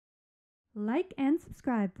Like and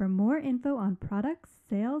subscribe for more info on products,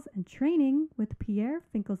 sales, and training with Pierre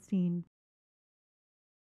Finkelstein.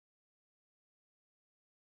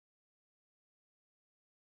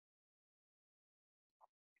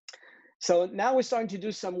 So now we're starting to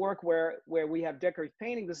do some work where we have decorative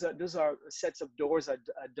painting. Those are sets of doors I've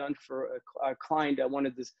done for a client that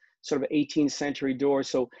wanted this sort of 18th century door.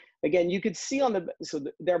 So again, you could see on the, so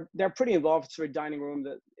they're pretty involved for a dining room.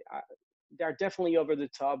 That they're definitely over the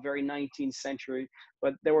top, very 19th century,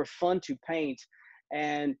 but they were fun to paint.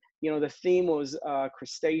 And you know, the theme was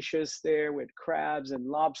crustaceous there with crabs and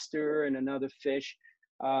lobster and another fish.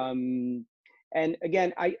 And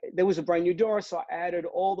again, there was a brand new door, so I added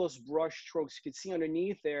all those brush strokes. You could see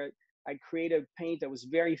underneath there, I created paint that was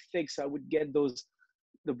very thick, so I would get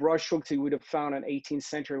the brush strokes you would have found on 18th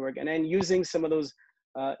century work. And then using some of those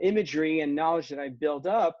imagery and knowledge that I built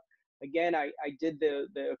up, again, I did the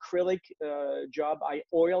acrylic job. I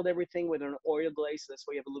oiled everything with an oil glaze, so that's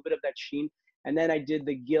why you have a little bit of that sheen. And then I did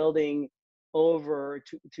the gilding over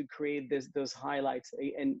to create those highlights.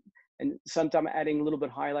 And sometimes adding a little bit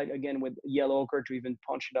highlight again with yellow ochre to even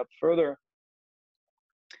punch it up further.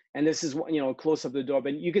 And this is, you know, close up the door,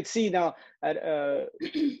 but you could see now at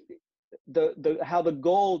how the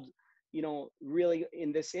gold, you know, really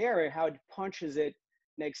in this area, how it punches it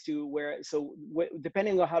next to where, so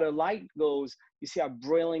depending on how the light goes, you see how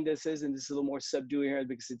brilliant this is, and this is a little more subdued here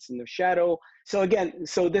because it's in the shadow. So again,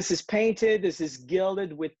 so this is painted, this is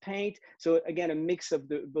gilded with paint. So again, a mix of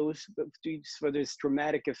both for this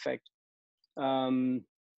dramatic effect.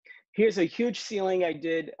 Here's a huge ceiling I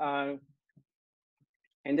did, and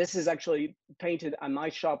this is actually painted on my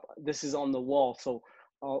shop. This is on the wall, so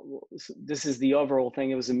this is the overall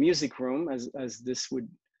thing. It was a music room, as this would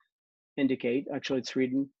indicate. Actually, it's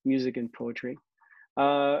reading music and poetry.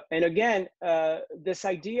 And again, this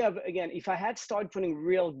idea of, again, if I had started putting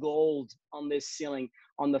real gold on this ceiling,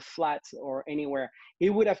 on the flat or anywhere, it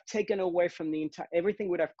would have taken away from the entire, everything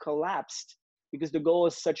would have collapsed, because the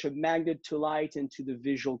gold is such a magnet to light and to the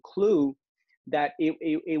visual clue that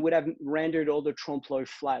it would have rendered all the trompe-l'oeil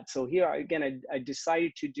flat. So here, again, I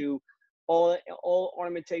decided to do all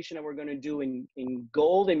ornamentation that we're going to do in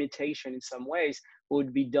gold imitation in some ways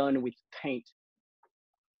would be done with paint.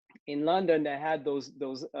 In London, they had those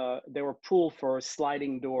they were pulled for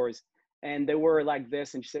sliding doors, and they were like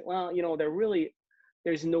this. And she said, well, you know, they're really,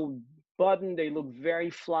 there's no button. They look very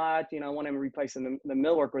flat. You know, I want to replace them. The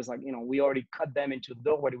millworker was like, you know, we already cut them into the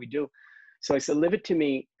door. What do we do? So I said, leave it to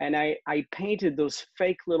me. And I painted those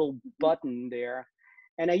fake little button there.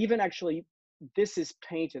 And I even actually, this is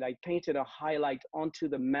painted. I painted a highlight onto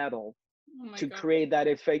the metal to create that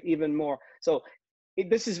effect even more. So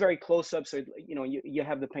this is very close up. So, you know, you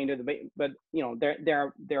have the painted, but you know,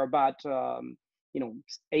 they're about, you know,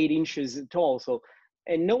 8 inches tall. So,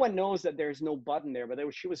 and no one knows that there's no button there, but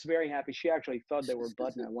she was very happy. She actually thought there were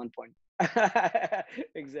button at one point.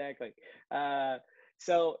 Exactly.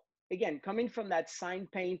 So again, coming from that sign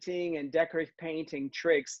painting and decorative painting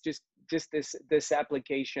tricks, just this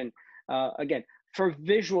application, again, for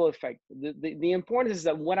visual effect, the importance is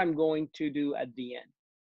that what I'm going to do at the end.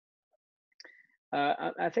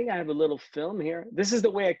 I think I have a little film here. This is the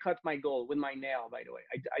way I cut my gold, with my nail, by the way.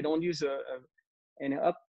 I don't use an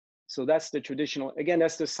up. So that's the traditional, again,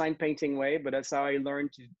 that's the sign painting way, but that's how I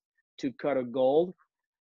learned to cut a gold.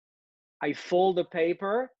 I fold the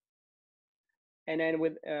paper, and then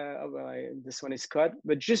with, this one is cut,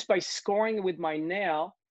 but just by scoring with my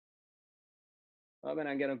nail, and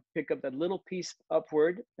I'm gonna pick up that little piece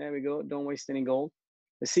upward. There we go, don't waste any gold.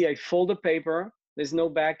 Let's see, I fold the paper, there's no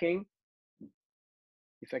backing.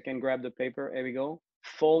 If I can grab the paper, there we go.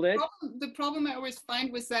 Fold it. The problem I always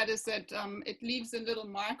find with that is that it leaves a little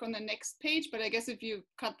mark on the next page, but I guess if you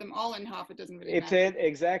cut them all in half, it doesn't really matter.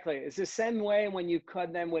 Exactly. It's the same way when you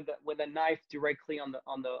cut them with a knife directly on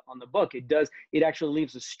the book. It actually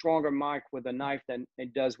leaves a stronger mark with a knife than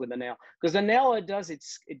it does with a nail. Because the nail, it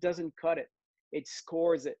doesn't cut it. It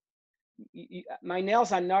scores it. My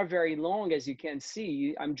nails are not very long, as you can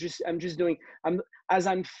see. As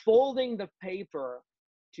I'm folding the paper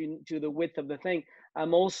to the width of the thing,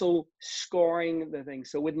 I'm also scoring the thing.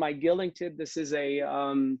 So with my gilding tip, this is a,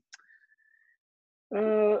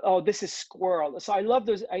 this is squirrel. So I love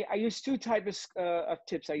those. I use 2 types of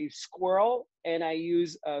tips. I use squirrel and I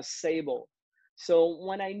use sable. So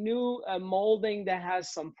when I knew a molding that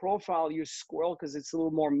has some profile, I use squirrel because it's a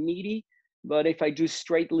little more meaty. But if I do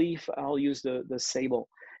straight leaf, I'll use the sable.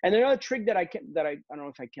 And another trick that I don't know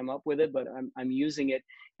if I came up with it, but I'm using it,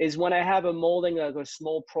 is when I have a molding like a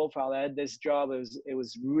small profile. I had this job. It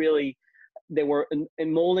was really they were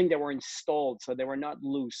in molding, they were installed, so they were not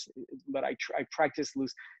loose, but I practiced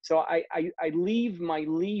loose. So I leave my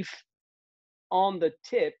leaf on the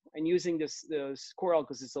tip and using the squirrel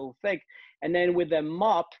because it's a little thick, and then with the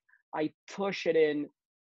mop I push it in,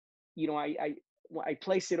 you know, I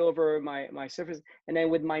place it over my surface, and then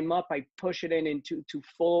with my mop I push it in into to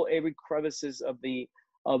full every crevices of the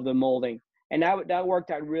molding. And that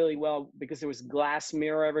worked out really well because there was glass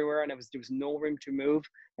mirror everywhere, and there was no room to move,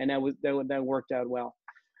 and that worked out well.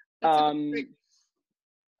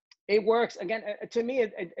 It works again. To me,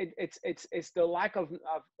 it's the lack of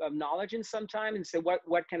knowledge in sometimes, and say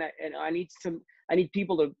what can I need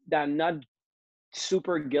people that are not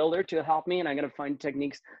super gilder to help me, and I'm gonna find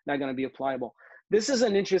techniques that are gonna be applicable. This is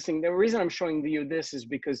an interesting. The reason I'm showing you this is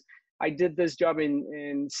because I did this job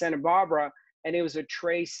in Santa Barbara, and it was a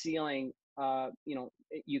tray ceiling. You know,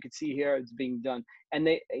 you could see here it's being done, and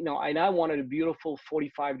they, you know, and I wanted a beautiful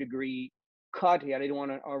 45-degree cut here. I didn't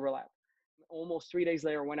want to overlap. Almost 3 days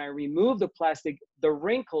later, when I removed the plastic, the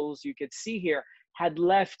wrinkles you could see here had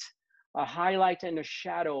left a highlight and a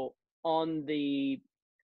shadow on the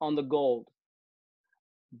gold.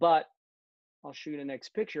 But I'll show you the next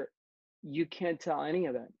picture. You can't tell any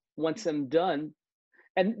of that once I'm done.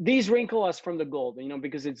 And these wrinkles from the gold, you know,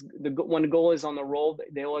 because it's when the gold is on the roll,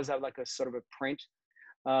 they always have like a sort of a print.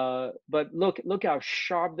 But look how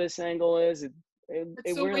sharp this angle is. It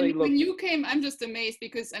so really when you came, I'm just amazed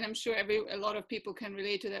because, and I'm sure a lot of people can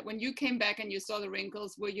relate to that. When you came back and you saw the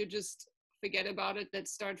wrinkles, were you just forget about it,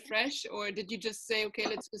 let's start fresh, or did you just say, okay,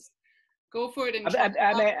 let's just go for it? And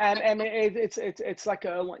I mean, it's like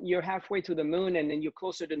you're halfway to the moon, and then you're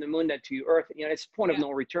closer to the moon than to Earth. You know, it's point of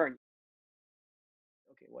no return.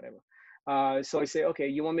 Okay, whatever. So I say, okay,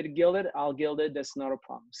 you want me to gild it? I'll gild it. That's not a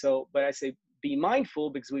problem. So, but I say, be mindful,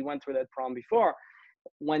 because we went through that problem before.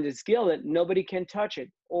 When it's gilded, nobody can touch it,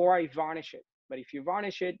 or I varnish it. But if you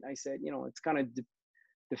varnish it, I said, you know, it's kind of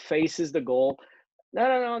defaces the gold.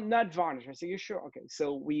 No, not varnish. I said, you sure? Okay.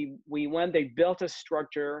 So we went. They built a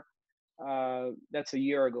structure. That's a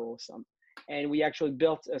year ago or something, and we actually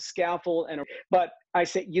built a scaffold. But I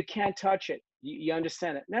said, you can't touch it. You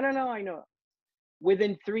understand it? No, I know.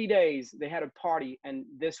 Within 3 days, they had a party, and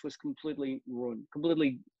this was completely ruined,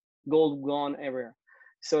 completely gold gone everywhere.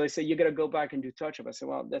 So they said, you got to go back and do touch-up. I said,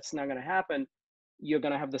 well, that's not going to happen. You're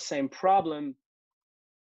going to have the same problem.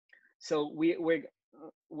 So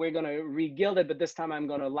we're going to re-gild it, but this time I'm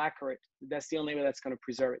going to lacquer it. That's the only way that's going to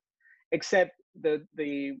preserve it. Except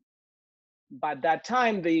by that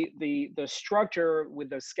time, the structure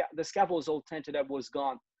with the scaffold was all tinted up, was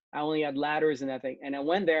gone. I only had ladders and that thing. And I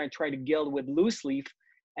went there and tried to gild with loose leaf,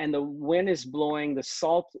 and the wind is blowing the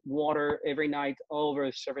salt water every night all over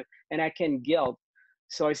the surface, and I can gild.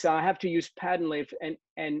 So I said, I have to use patent leaf,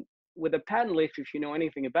 and with a patent leaf, if you know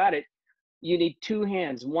anything about it, you need two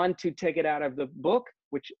hands, one to take it out of the book,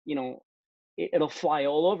 which, you know, it'll fly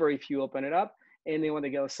all over if you open it up, and then when they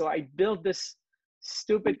go. So I built this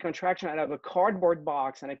stupid contraction out of a cardboard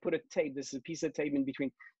box, and I put a tape, this is a piece of tape in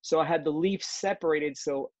between. So I had the leaf separated,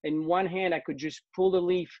 so in one hand I could just pull the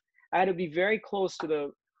leaf. I had to be very close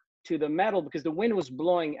to the metal because the wind was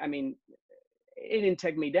blowing. I mean, it didn't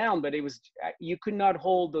take me down, but it was, you could not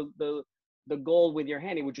hold the gold with your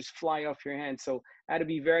hand. It would just fly off your hand. So I had to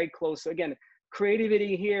be very close. So again,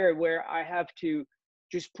 creativity here where I have to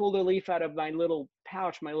just pull the leaf out of my little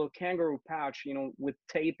pouch, my little kangaroo pouch, you know, with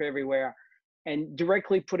tape everywhere, and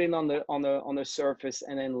directly put it on the surface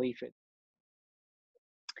and then leaf it.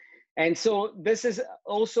 And so this is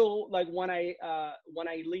also like when I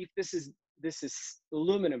leaf, this is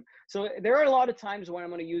aluminum. So there are a lot of times when I'm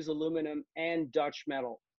going to use aluminum and Dutch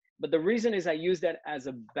metal, but the reason is I use that as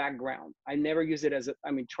a background. I never use it as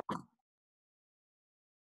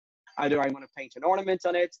either I want to paint an ornament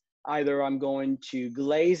on it, either I'm going to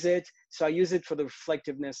glaze it. So I use it for the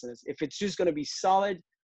reflectiveness. If it's just going to be solid,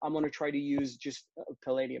 I'm going to try to use just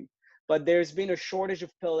palladium. But there's been a shortage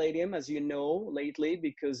of palladium, as you know, lately,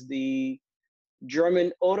 because the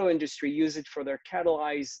German auto industry use it for their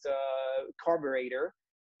catalyzed carburetor,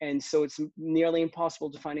 and so it's nearly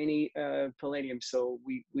impossible to find any palladium. So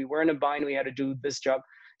we were in a bind. We had to do this job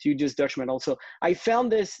to use Dutch metal. So I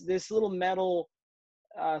found this little metal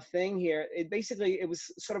thing here. It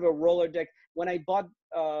was sort of a roller deck. When I bought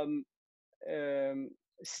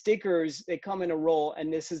stickers, they come in a roll,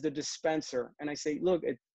 and this is the dispenser. And I say, look,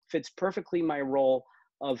 it fits perfectly my roll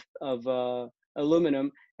of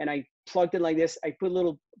aluminum, and I plugged it like this. I put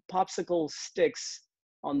little popsicle sticks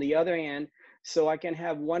on the other end, so I can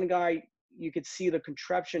have one guy, you could see the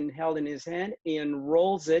contraption held in his hand and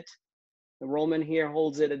rolls it. The rollman here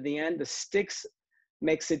holds it at the end. The sticks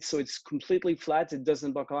makes it so it's completely flat, it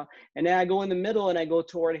doesn't buckle out. And then I go in the middle and I go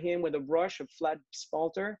toward him with a brush, a flat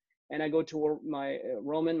spalter, and I go toward my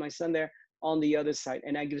Roman, my son there, on the other side.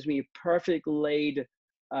 And that gives me a perfect laid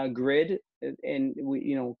grid, and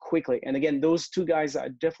quickly. And again, those two guys are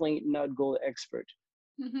definitely not gold expert.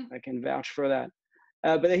 I can vouch for that.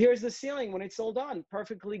 But here's the ceiling when it's all done,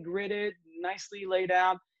 perfectly gridded, nicely laid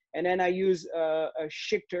out. And then I use a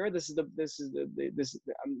shifter. This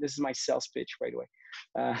is my sales pitch, by the way.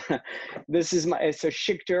 It's a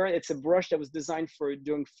shifter. It's a brush that was designed for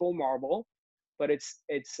doing faux marble, but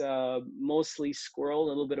it's mostly squirrel, a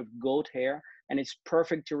little bit of goat hair, and it's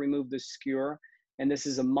perfect to remove the skewer. And this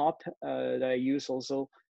is a mop that I use also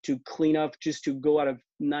to clean up, just to go at a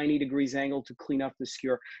 90 degrees angle to clean up the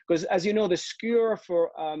skewer. Because as you know, the skewer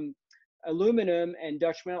for aluminum and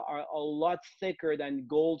Dutch metal are a lot thicker than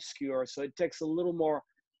gold skewer. So it takes a little more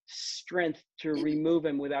strength to remove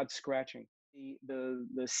them without scratching. The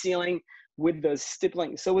ceiling with the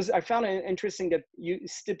stippling. So I found it interesting that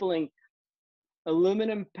stippling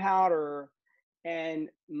aluminum powder and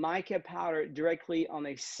mica powder directly on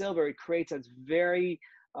a silver, it creates a very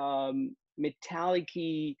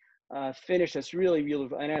metallic-y finish that's really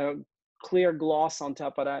beautiful, and a clear gloss on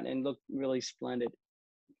top of that, and look really splendid.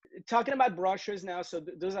 Talking about brushes now, so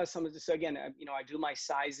those are some of the, so again, I do my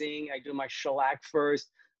sizing, I do my shellac first,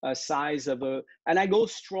 size of and I go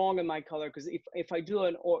strong in my color, because if I do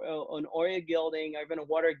an oil gilding, or even a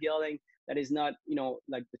water gilding that is not,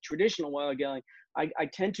 like the traditional oil gilding, I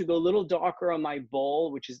tend to go a little darker on my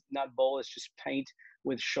bowl, which is not bowl, it's just paint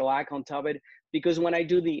with shellac on top of it, because when I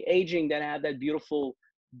do the aging, then I have that beautiful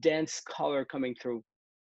dense color coming through.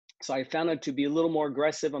 So I found it to be a little more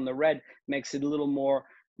aggressive on the red, makes it a little more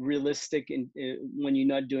realistic when you're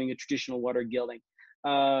not doing a traditional water gilding.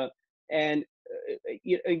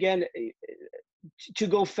 Again, to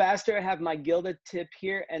go faster, I have my gilded tip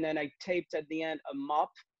here, and then I taped at the end a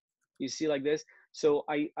mop, you see, like this. So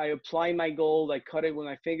I apply my gold, I cut it with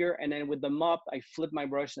my finger, and then with the mop, I flip my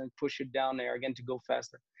brush and push it down there again to go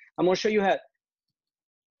faster. I'm gonna show you how.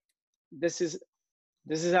 This is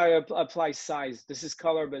how I apply size. This is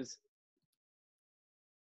color, but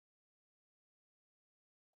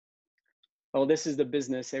oh, this is the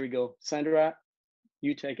business. Here we go. Sandra,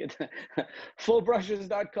 you take it.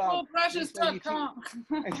 Fullbrushes.com. Fullbrushes.com.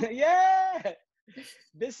 Yeah.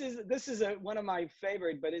 This is one of my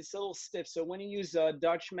favorite, but it's a little stiff. So when you use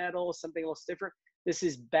Dutch metal, something a little stiffer, this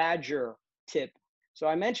is badger tip. So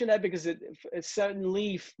I mentioned that because a certain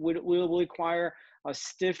leaf will require a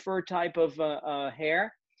stiffer type of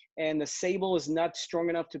hair, and the sable is not strong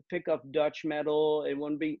enough to pick up Dutch metal. It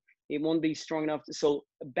won't be strong enough. So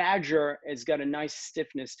badger has got a nice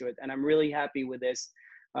stiffness to it, and I'm really happy with this.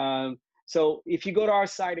 So if you go to our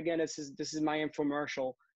site again, this is my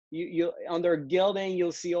infomercial. You under gilding,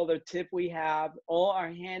 you'll see all the tip we have, all are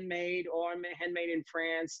handmade in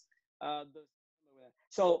France.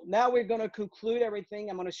 So now we're going to conclude everything.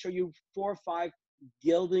 I'm going to show you 4 or 5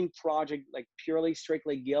 gilding project, like purely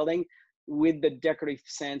strictly gilding with the decorative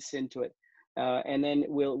sense into it, and then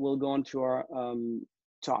we'll go on to our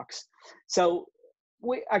talks. So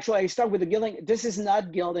I start with the gilding. This is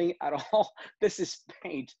not gilding at all. This is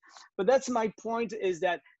paint. But that's my point, is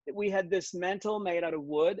that we had this mantle made out of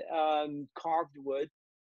wood, carved wood,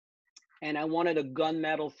 and I wanted a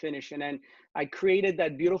gunmetal finish. And then I created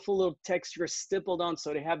that beautiful little texture stippled on,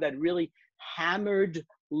 so they have that really hammered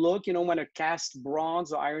look. When a cast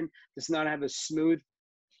bronze or iron does not have a smooth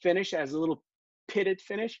finish, it has a little pitted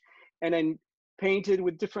finish, and then painted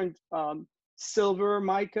with different silver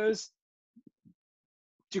micas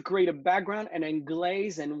to create a background, and then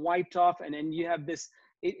glaze and wiped off, and then you have this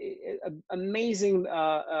amazing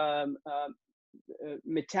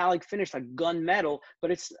metallic finish, like gunmetal,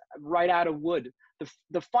 but it's right out of wood.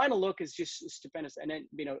 The final look is just stupendous, and then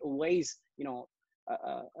it weighs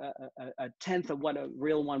a tenth of what a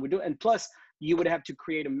real one would do, and plus you would have to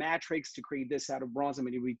create a matrix to create this out of bronze. I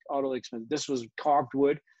mean, it would be totally expensive. This was carved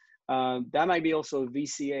wood. That might be also a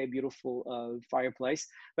VCA, beautiful fireplace.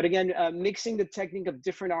 But again, mixing the technique of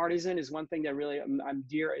different artisan is one thing that really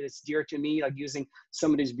it's dear to me, like using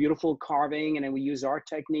some of this beautiful carving, and then we use our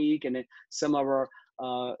technique, and then some of our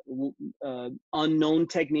unknown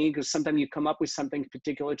technique, because sometimes you come up with something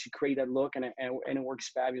particular to create that look, and it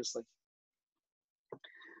works fabulously.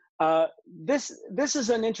 This is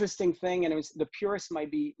an interesting thing, and the purists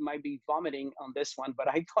might be vomiting on this one, but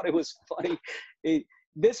I thought it was funny.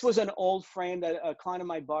 This was an old frame that a client of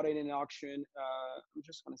mine bought it in an auction. I'm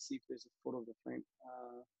just going to see if there's a photo of the frame.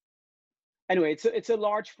 Anyway, it's a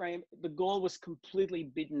large frame. The gold was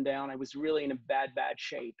completely beaten down. It was really in a bad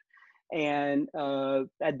shape. and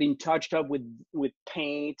had been touched up with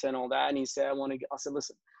paint and all that. And he said, I said,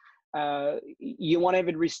 listen, you want to have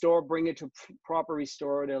it restored, bring it to proper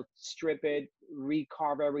restore. They'll strip it,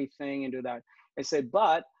 recarve everything and do that. I said,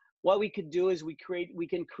 but what we could do is we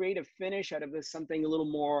can create a finish out of this, something a little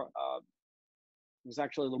more, it was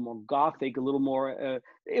actually a little more Gothic, a little more,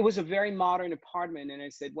 it was a very modern apartment. And I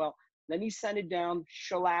said, well, let me sand it down,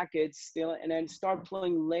 shellac it still, and then start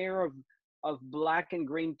pulling layer of black and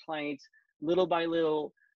green paint, little by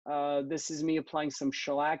little. This is me applying some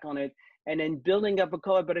shellac on it, and then building up a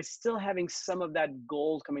color, but it's still having some of that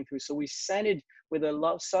gold coming through. So we sanded with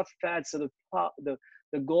a soft pad, so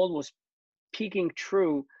the gold was peeking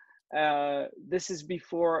through. This is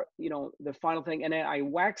before, you know, the final thing. And then I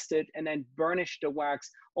waxed it and then burnished the wax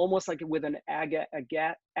almost like with an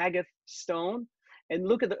agate stone. And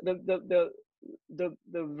look at the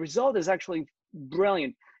result is actually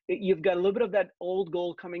brilliant. You've got a little bit of that old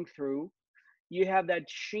gold coming through. You have that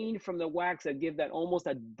sheen from the wax that give that almost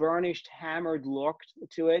that burnished, hammered look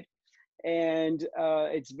to it. And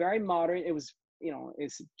it's very modern. It was, you know,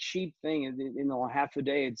 it's a cheap thing. You know, half a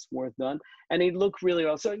day it's worth done, and it looked really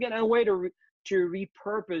well. So again, a way to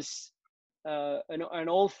repurpose an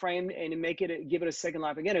old frame and make it, give it a second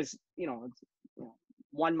life. Again, it's, you know,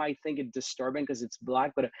 one might think it's disturbing because it's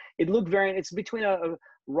black, but it looked very. It's between a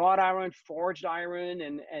wrought iron, forged iron,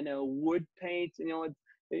 and a wood paint. You know,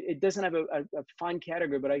 it doesn't have a fine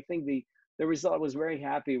category, but I think the result, I was very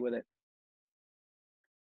happy with it.